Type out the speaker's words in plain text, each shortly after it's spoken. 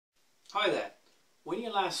Hi there. When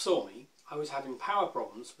you last saw me, I was having power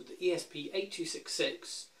problems with the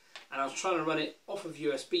ESP8266 and I was trying to run it off of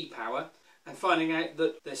USB power and finding out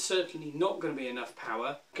that there's certainly not going to be enough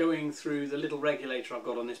power going through the little regulator I've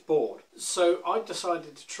got on this board. So I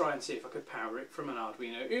decided to try and see if I could power it from an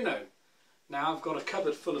Arduino Uno. Now I've got a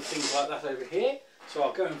cupboard full of things like that over here, so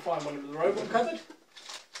I'll go and find one of the robot cupboard.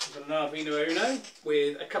 I've got an Arduino Uno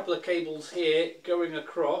with a couple of cables here going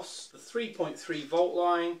across the 3.3 volt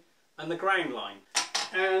line and the ground line,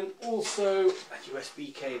 and also a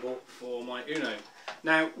USB cable for my Uno.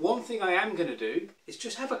 Now, one thing I am going to do is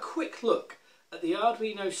just have a quick look at the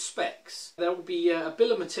Arduino specs. There will be a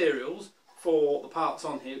bill of materials for the parts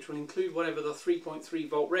on here, which will include whatever the 3.3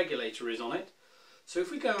 volt regulator is on it. So if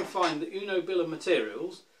we go and find the Uno bill of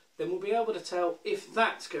materials, then we'll be able to tell if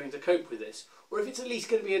that's going to cope with this, or if it's at least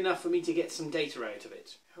going to be enough for me to get some data out of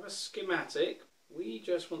it. Have a schematic. We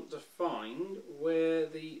just want to find where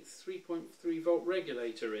the 3.3 volt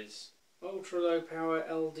regulator is. Ultra low power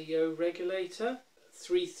LDO regulator,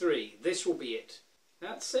 3.3. This will be it.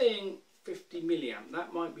 That's saying 50 milliamp.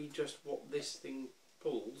 That might be just what this thing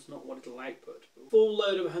pulls, not what it'll output. Full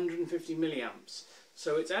load of 150 milliamps.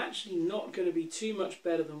 So it's actually not going to be too much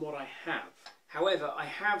better than what I have. However, I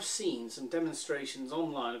have seen some demonstrations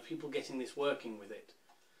online of people getting this working with it.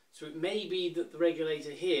 So it may be that the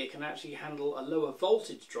regulator here can actually handle a lower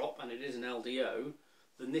voltage drop, and it is an LDO,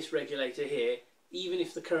 than this regulator here, even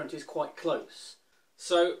if the current is quite close.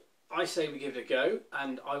 So I say we give it a go,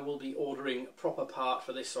 and I will be ordering a proper part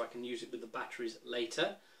for this so I can use it with the batteries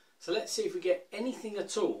later. So let's see if we get anything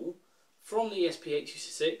at all from the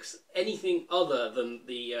ESP8266, anything other than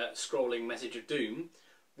the scrolling message of doom,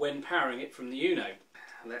 when powering it from the Uno.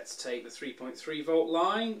 Let's take the 3.3 volt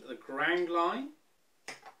line, the ground line,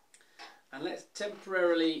 and let's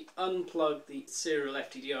temporarily unplug the serial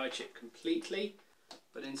FTDI chip completely.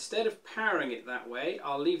 But instead of powering it that way,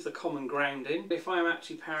 I'll leave the common ground in. If I'm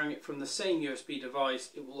actually powering it from the same USB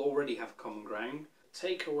device, it will already have common ground.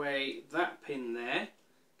 Take away that pin there,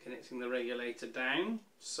 connecting the regulator down.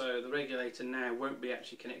 So the regulator now won't be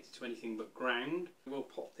actually connected to anything but ground. We'll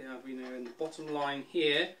pop the Arduino in the bottom line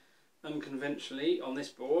here. Unconventionally, on this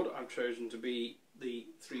board, I've chosen to be the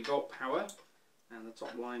 3 volt power. And the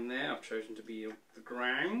top line there I've chosen to be the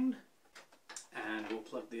ground, and we'll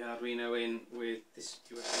plug the Arduino in with this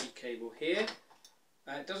USB cable here.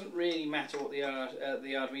 It doesn't really matter what the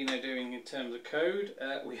Arduino doing in terms of code,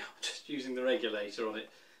 we are just using the regulator on it.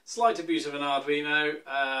 Slight abuse of an Arduino,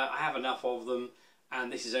 I have enough of them,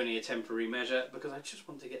 and this is only a temporary measure because I just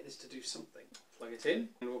want to get this to do something. Plug it in,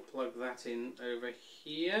 and we'll plug that in over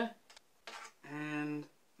here, and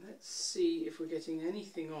let's see if we're getting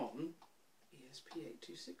anything on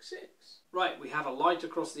ESP8266. Right, we have a light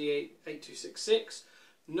across the 8266,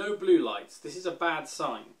 no blue lights. This is a bad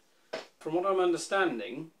sign. From what I'm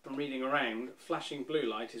understanding, from reading around, flashing blue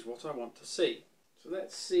light is what I want to see. So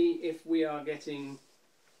let's see if we are getting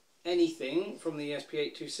anything from the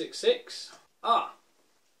ESP8266. Ah,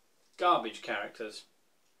 garbage characters.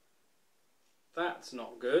 That's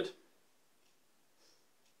not good.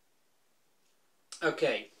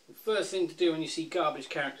 Okay. The first thing to do when you see garbage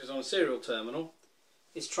characters on a serial terminal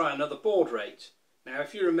is try another baud rate. Now,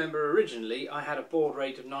 if you remember, originally I had a baud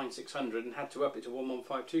rate of 9600 and had to up it to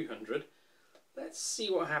 115200. Let's see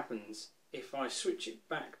what happens if I switch it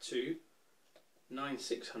back to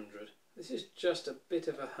 9600. This is just a bit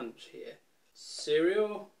of a hunch here.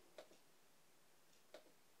 Serial.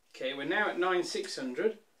 Okay, we're now at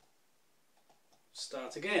 9600.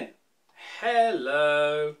 Start again.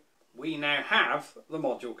 Hello. We now have the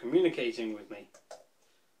module communicating with me.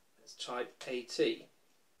 Let's type AT,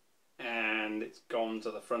 and it's gone to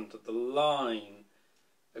the front of the line.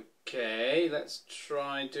 Okay, let's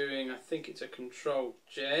try doing, I think it's a Control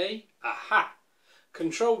J. Aha!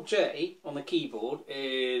 Control J on the keyboard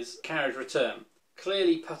is carriage return.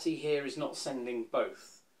 Clearly Putty here is not sending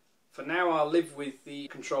both. For now I'll live with the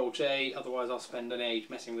Control J, otherwise I'll spend an age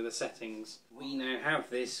messing with the settings. We now have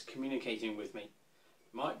this communicating with me.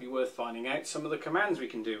 Might be worth finding out some of the commands we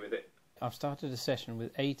can do with it. I've started a session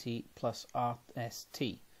with AT plus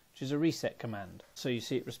RST, which is a reset command. So you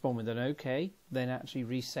see it respond with an OK, then actually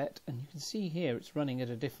reset, and you can see here it's running at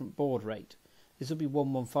a different baud rate. This will be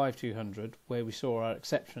 115200, where we saw our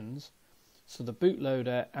exceptions. So the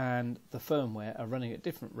bootloader and the firmware are running at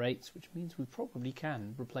different rates, which means we probably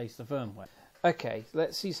can replace the firmware. Okay,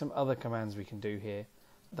 let's see some other commands we can do here.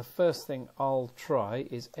 The first thing I'll try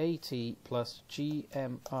is AT plus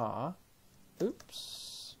GMR.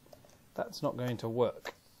 Oops, that's not going to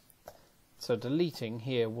work. So deleting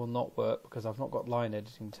here will not work because I've not got line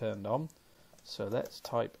editing turned on. So let's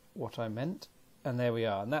type what I meant. and there we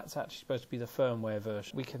are, and that's actually supposed to be the firmware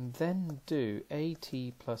version. We can then do AT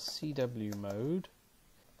plus CW mode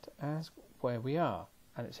to ask where we are,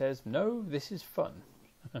 and it says no, this is fun.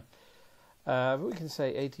 But we can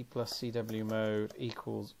say AT plus CW mode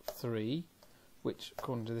equals 3, which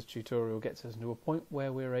according to this tutorial gets us to a point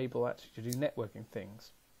where we're able actually to do networking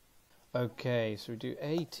things. Okay, so we do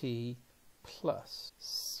AT plus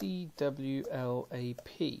CWLAP,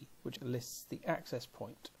 which lists the access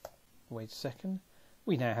point. Wait a second,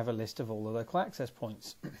 we now have a list of all the local access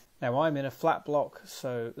points. Now I'm in a flat block,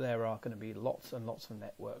 so there are going to be lots and lots of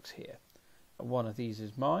networks here. One of these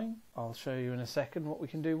is mine. I'll show you in a second what we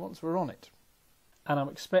can do once we're on it. And I'm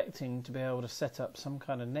expecting to be able to set up some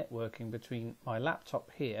kind of networking between my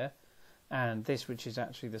laptop here and this, which is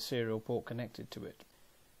actually the serial port connected to it.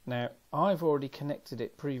 Now I've already connected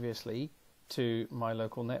it previously to my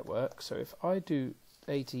local network, so if I do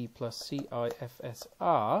AT plus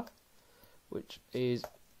CIFSR, which is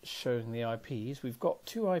showing the IPs, we've got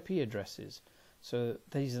 2 IP addresses. So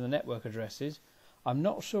these are the network addresses. I'm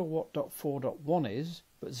not sure what .4.1 is,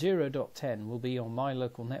 but 0.10 will be on my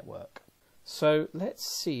local network. So let's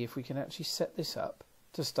see if we can actually set this up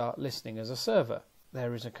to start listening as a server.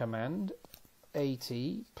 There is a command, AT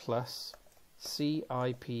plus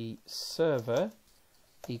CIP server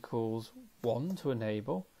equals 1 to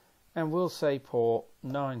enable, and we'll say port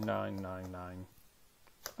 9999.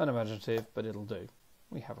 Unimaginative, but it'll do.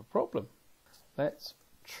 We have a problem. Let's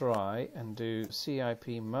try and do CIP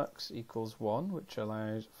mux equals 1, which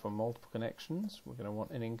allows for multiple connections. We're going to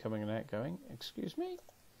want an incoming and outgoing. Excuse me.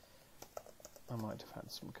 I might have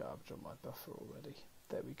had some garbage on my buffer already.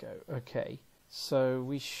 There we go. Okay, so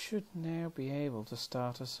we should now be able to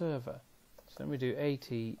start a server. So then we do AT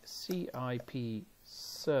CIP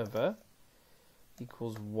server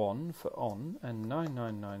equals 1 for on and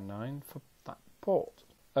 9999 for that port.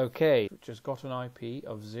 Okay, which has got an IP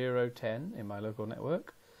of 0.10 in my local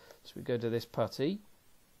network. So we go to this putty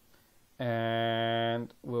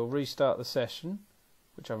and we'll restart the session,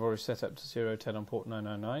 which I've already set up to 0.10 on port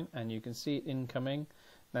 999, and you can see it incoming.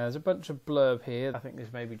 Now there's a bunch of blurb here. I think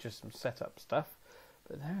this may be just some setup stuff,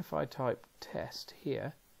 but now if I type test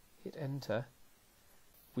here, hit enter,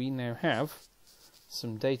 we now have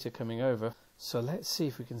some data coming over. So let's see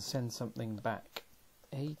if we can send something back.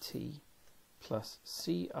 AT plus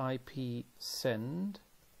CIP send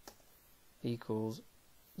equals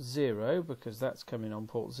 0, because that's coming on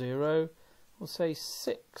port 0. We'll say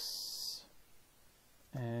 6,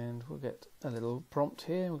 and we'll get a little prompt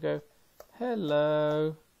here. We'll go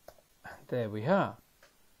hello, and there we are.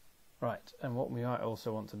 Right, and what we might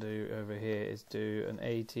also want to do over here is do an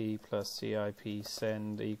AT plus CIP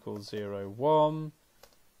send equals 0.1.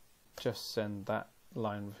 Just send that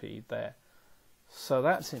line feed there. So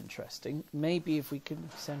that's interesting. Maybe if we can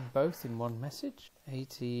send both in one message.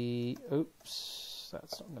 AT, oops,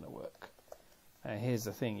 that's not going to work. Here's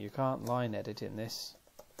the thing, you can't line edit in this.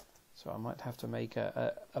 So I might have to make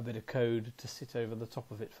a bit of code to sit over the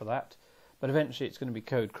top of it for that. But eventually it's going to be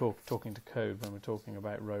code talking to code when we're talking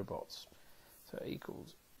about robots. So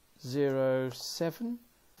equals 0.7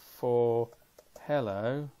 for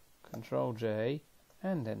hello, Control J,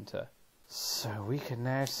 and enter. So we can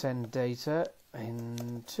now send data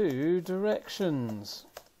in 2 directions.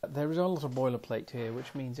 There is a lot of boilerplate here,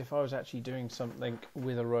 which means if I was actually doing something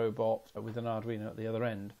with a robot with an Arduino at the other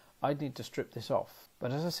end, I'd need to strip this off.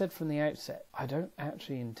 But as I said from the outset, I don't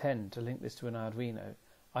actually intend to link this to an Arduino.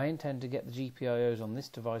 I intend to get the GPIOs on this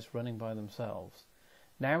device running by themselves.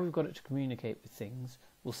 Now we've got it to communicate with things,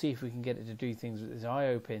 we'll see if we can get it to do things with its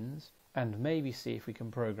I/O pins, and maybe see if we can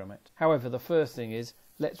program it. However, the first thing is,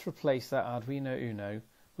 let's replace that Arduino Uno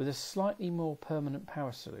with a slightly more permanent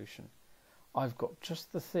power solution. I've got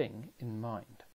just the thing in mind.